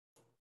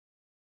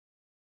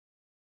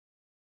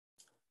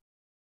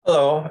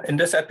Hello, in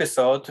this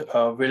episode,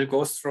 we'll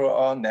go through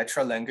our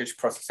natural language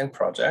processing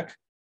project,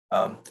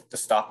 the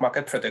stock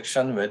market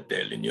prediction with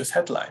daily news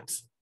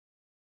headlines.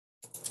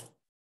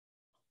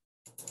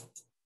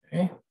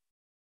 Okay.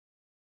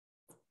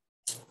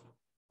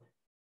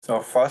 So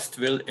first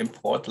we'll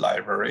import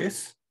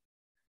libraries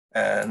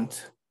and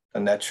the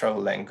natural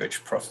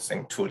language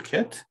processing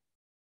toolkit.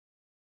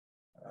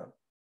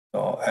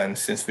 And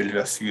since we're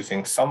just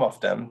using some of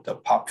them, the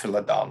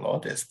popular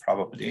download is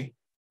probably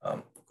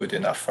good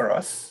enough for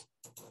us.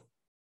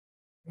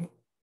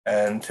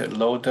 And to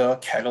load the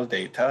Kaggle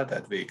data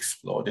that we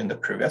explored in the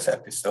previous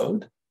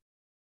episode.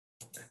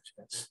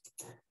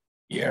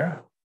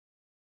 Here.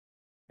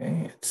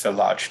 Okay. It's a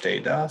large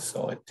data,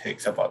 so it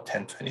takes about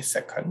 10-20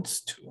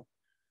 seconds to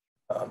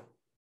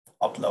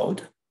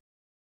upload.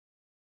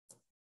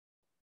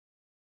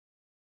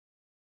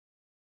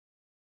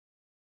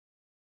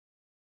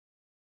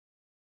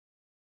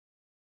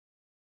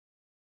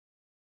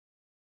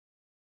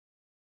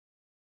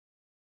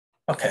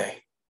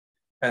 Okay,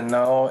 and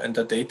now in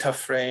the data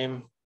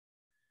frame,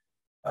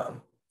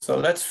 so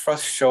let's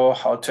first show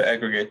how to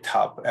aggregate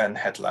top and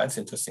headlines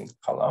into a single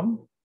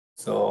column.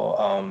 So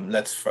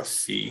let's first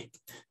see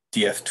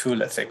df2,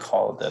 let's say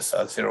call this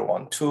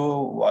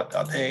 012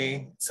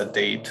 what.a, it's a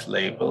date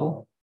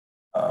label.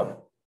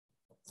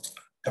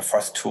 The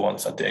first two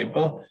ones are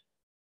label.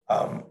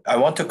 I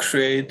want to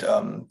create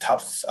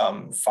top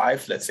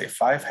five, let's say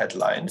five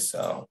headlines.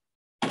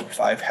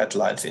 5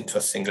 headlines into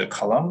a single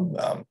column,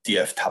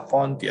 df top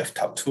 1, df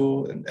top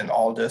 2, and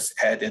all this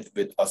added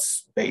with a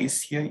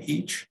space here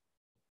each.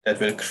 That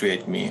will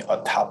create me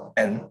a top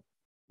n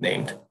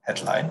named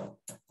headline.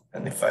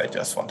 And if I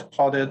just want to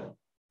plot it,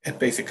 it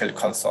basically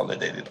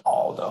consolidated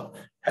all the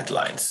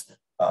headlines,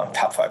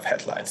 top 5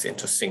 headlines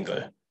into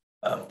single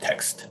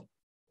text.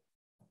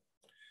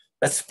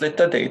 Let's split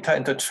the data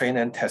into train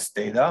and test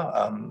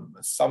data.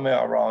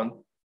 Somewhere around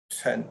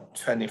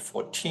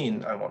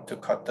 2014, I want to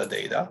cut the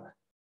data.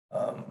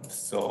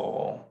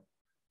 So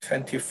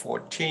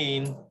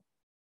 2014,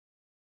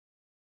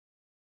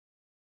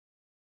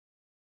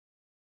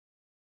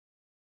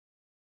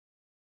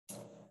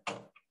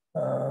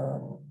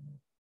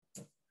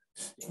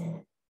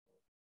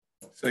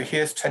 so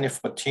here's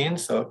 2014.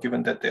 So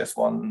given that there's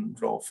one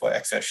row for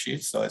Excel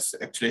sheet, so it's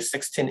actually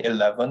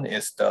 1611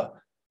 is the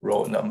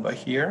row number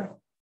here.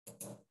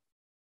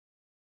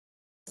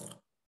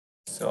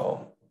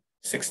 So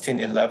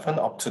 1611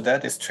 up to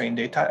that is train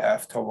data,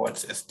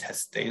 afterwards is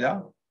test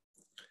data.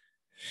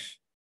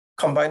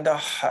 Combine the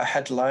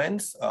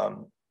headlines.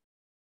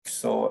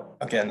 So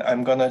again,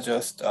 I'm gonna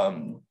just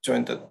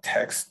join the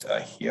text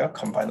here,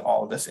 combine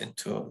all this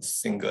into a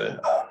single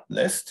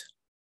list.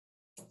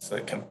 So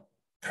I can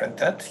print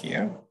that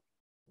here.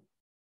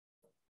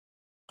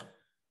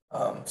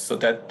 So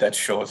that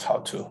shows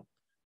how to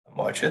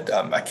merge it.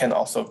 I can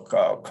also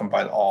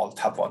combine all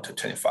top 1 to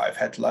 25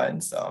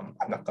 headlines. I'm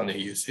not going to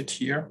use it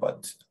here,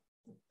 but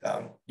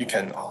you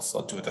can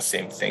also do the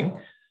same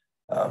thing,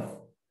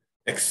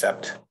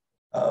 except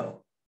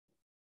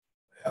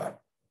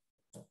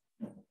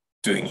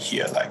doing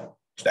here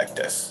like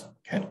this.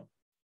 Okay.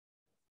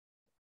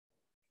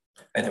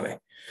 Anyway,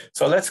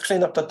 so let's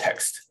clean up the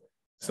text.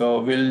 So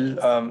we'll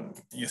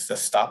use the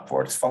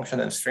stopwords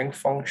function and string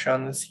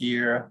functions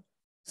here.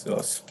 So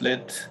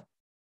split.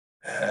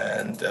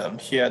 And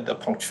here the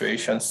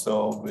punctuation,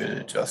 so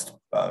we'll just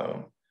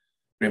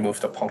remove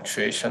the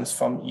punctuations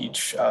from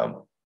each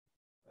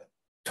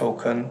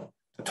token.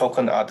 The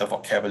token are the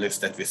vocabularies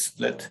that we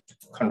split,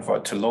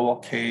 convert to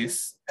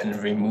lowercase,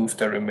 and remove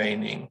the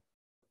remaining.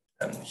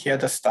 And here are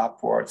the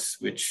stop words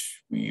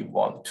which we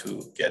want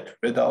to get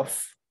rid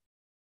of.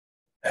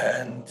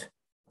 And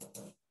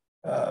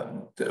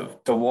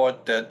the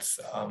word that's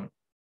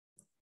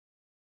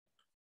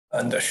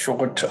under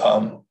short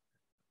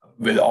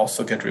will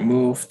also get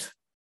removed.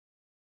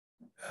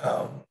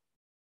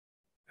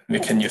 We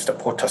can use the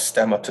porter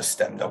stemmer to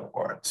stem the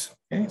words.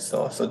 Okay,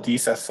 so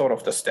these are sort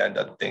of the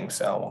standard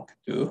things I want to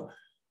do.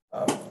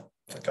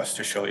 Just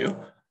to show you,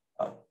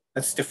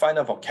 let's define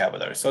a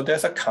vocabulary. So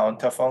there's a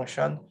counter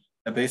function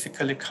that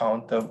basically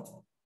counter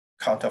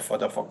for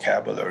the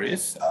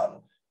vocabularies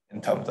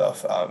in terms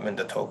of in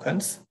the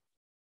tokens,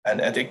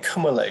 and it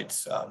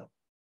accumulates.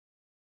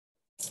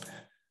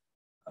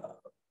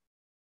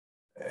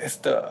 Is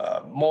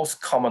the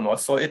most common one.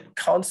 So it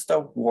counts the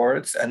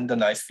words, and the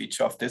nice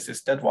feature of this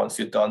is that once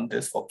you've done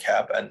this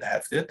vocab and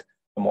have it,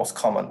 the most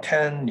common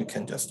 10, you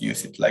can just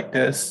use it like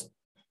this,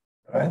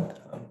 right?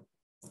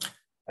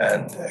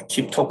 And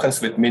keep tokens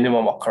with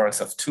minimum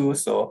occurrence of 2.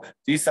 So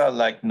these are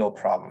like no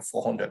problem,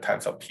 400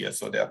 times appear.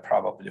 So they're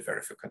probably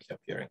very frequently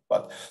appearing,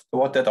 but the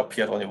word that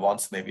appeared only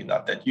once, maybe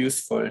not that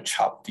useful.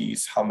 Chop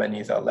these, how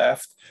many are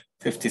left?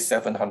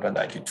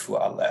 5,792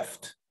 are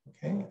left,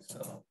 okay?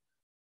 So.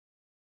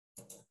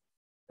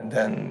 And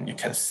then you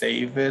can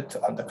save it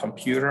on the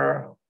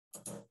computer,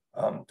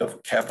 the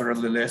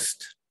vocabulary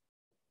list.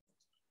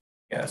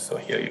 Yeah, so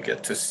here you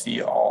get to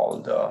see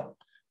all the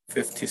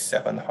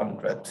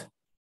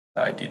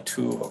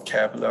 5,792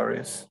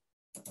 vocabularies.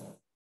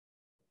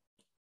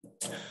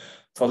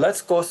 So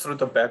let's go through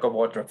the bag of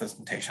word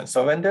representation.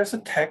 So when there's a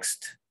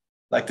text,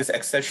 like this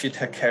Excel sheet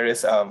that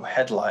carries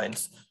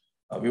headlines,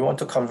 we want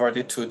to convert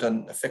it to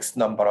the fixed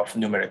number of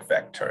numeric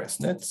vectors,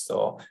 isn't it?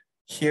 So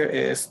here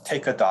is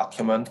take a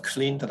document,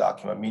 clean the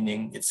document,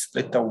 meaning it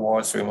split the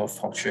words, remove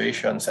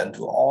punctuations, and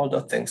do all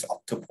the things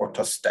up to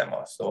Porter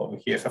stemma. So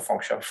here's a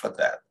function for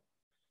that.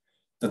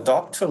 The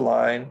doc to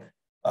line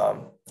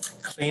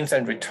cleans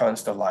and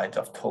returns the lines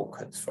of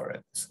tokens for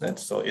it, isn't it?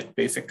 So it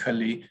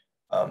basically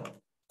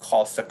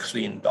calls the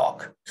clean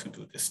doc to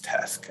do this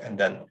task and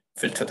then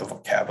filter the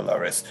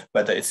vocabularies,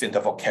 whether it's in the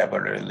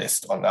vocabulary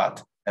list or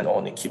not, and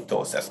only keep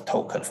those as a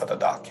token for the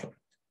document.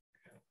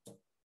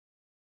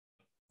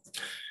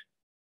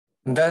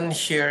 And then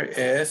here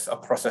is a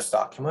process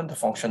document, the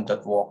function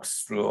that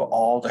walks through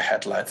all the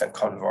headlines and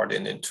convert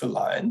it into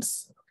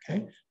lines.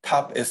 Okay,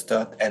 top is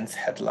the nth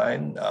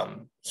headline.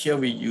 Here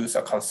we use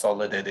a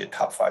consolidated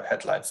top 5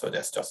 headlines, so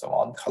there's just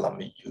one column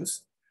we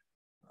use.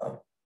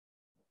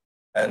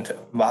 And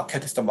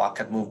market is the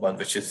market movement,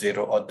 which is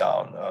 0 or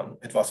down.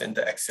 It was in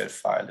the Excel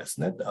file,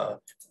 isn't it?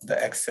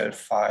 The Excel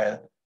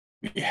file,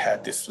 we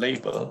had this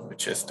label,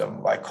 which is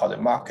I call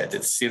it market.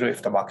 It's 0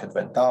 if the market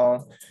went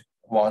down,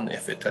 1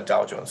 if the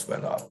Dow Jones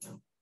went up.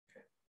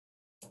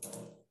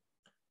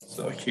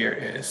 So here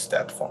is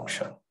that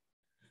function.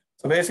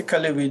 So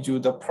basically, we do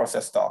the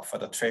process doc for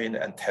the train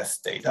and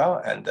test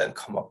data, and then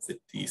come up with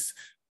these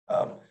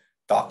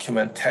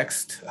document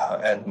text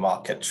and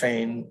market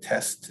train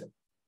test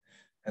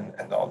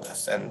and all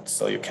this. And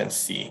so you can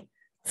see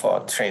for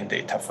train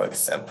data, for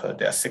example,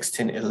 there are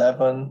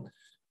 1611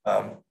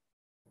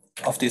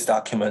 of these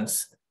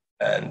documents,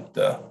 and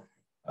the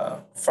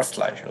first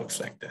line looks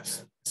like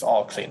this. It's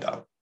all cleaned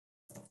up.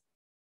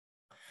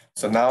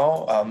 So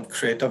now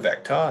create a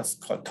vector. It's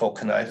called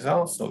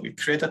tokenizer. So we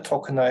create a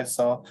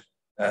tokenizer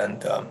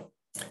and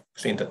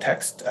clean the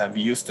text. And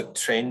we use the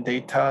train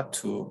data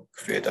to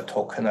create a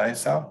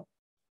tokenizer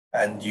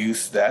and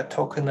use that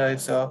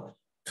tokenizer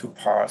to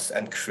parse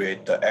and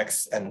create the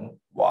X and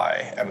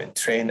Y,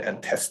 train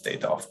and test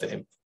data of the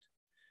input.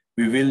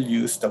 We will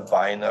use the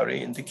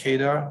binary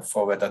indicator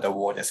for whether the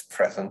word is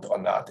present or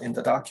not in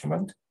the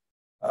document,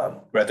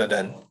 rather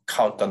than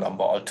count the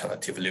number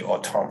alternatively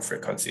or term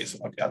frequencies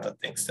or the other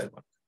things that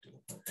one could do.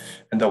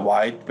 And the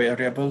Y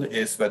variable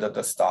is whether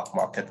the stock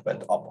market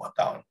went up or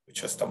down,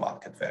 which is the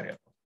market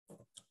variable.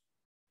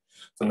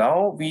 So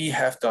now we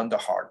have done the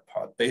hard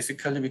part.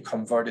 Basically, we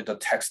converted the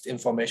text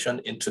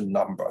information into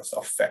numbers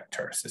of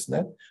vectors, isn't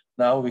it?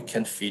 Now we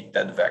can feed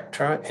that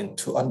vector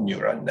into a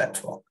neural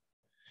network.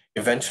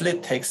 Eventually,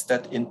 it takes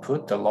that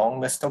input, the long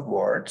list of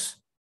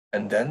words,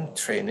 and then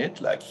train it,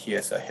 like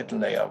here's a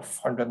hidden layer of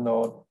 100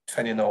 node,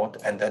 20 node,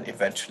 and then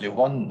eventually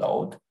 1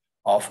 node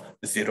of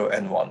 0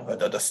 and 1,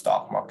 whether the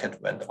stock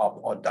market went up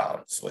or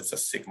down. So it's a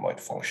sigmoid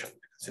function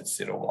because it's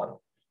 0, 1.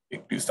 We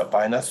use the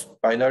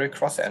binary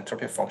cross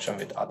entropy function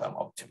with Adam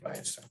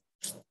optimizer.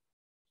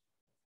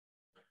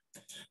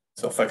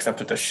 So for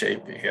example, the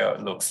shape here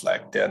looks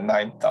like they're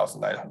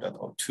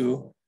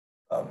 9,902.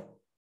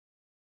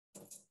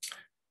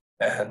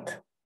 And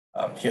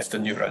here's the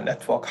neural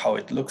network, how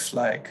it looks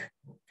like.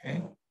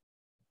 Okay.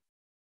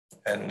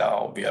 And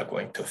now we are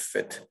going to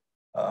fit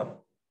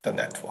the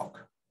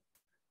network.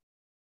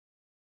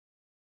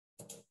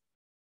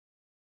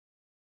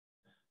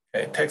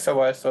 Okay, it takes a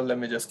while, so let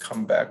me just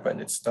come back when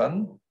it's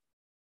done.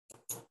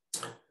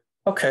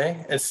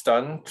 Okay, it's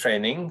done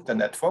training the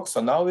network.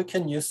 So now we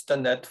can use the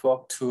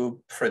network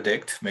to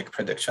make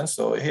predictions.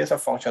 So here's a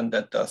function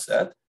that does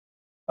that.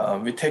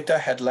 We take the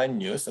headline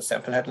news, the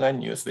sample headline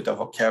news with a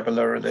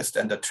vocabulary list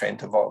and the trained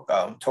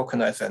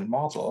tokenizer and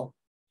model.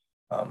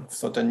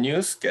 So the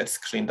news gets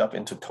cleaned up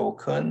into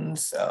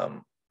tokens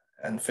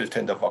and filter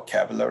in the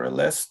vocabulary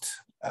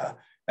list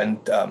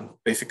and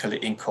basically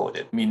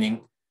encoded,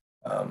 meaning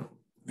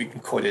we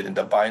encode it in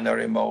the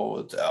binary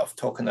mode of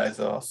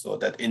tokenizer so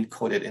that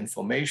encoded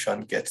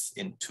information gets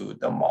into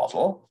the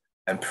model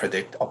and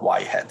predict a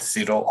Y hat,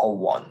 0 or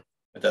 1,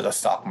 whether the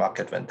stock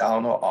market went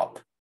down or up.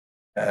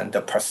 And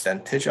the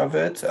percentage of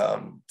it,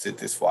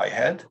 this Y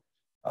hat,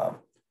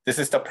 this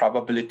is the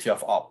probability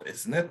of up,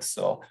 isn't it?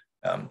 So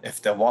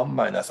if the 1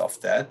 minus of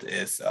that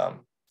is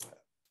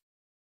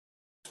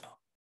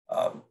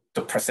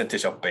the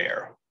percentage of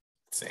bear,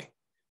 let's see.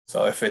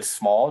 So if it's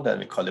small, then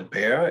we call it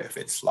bear. If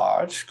it's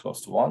large,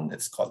 close to 1,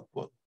 it's called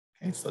bull.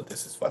 Okay, so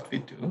this is what we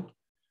do.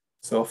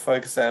 So for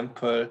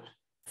example,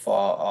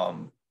 for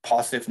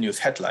positive news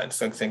headlines,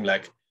 something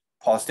like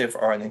positive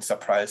earnings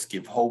surprise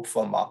give hope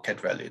for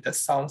market rally. That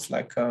sounds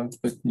like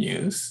good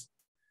news.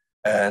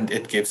 And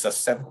it gives us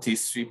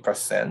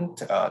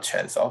 73%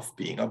 chance of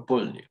being a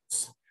bull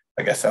news.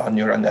 I guess our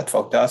neural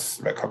network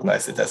does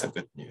recognize it as a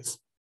good news.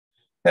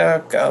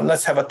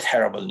 Let's have a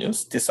terrible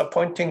news.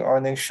 Disappointing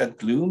earnings shed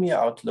gloomy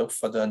outlook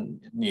for the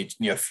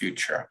near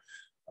future.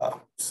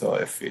 So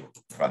if we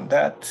run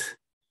that,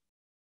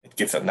 it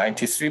gives a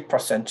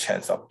 93%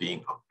 chance of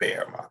being a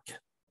bear market,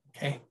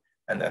 okay?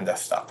 And then the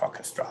stock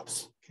market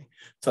drops. Okay?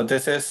 So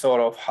this is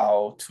sort of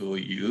how to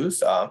use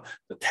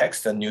the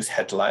text and news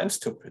headlines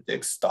to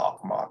predict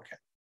stock market.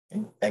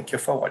 Okay. Thank you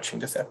for watching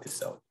this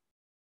episode.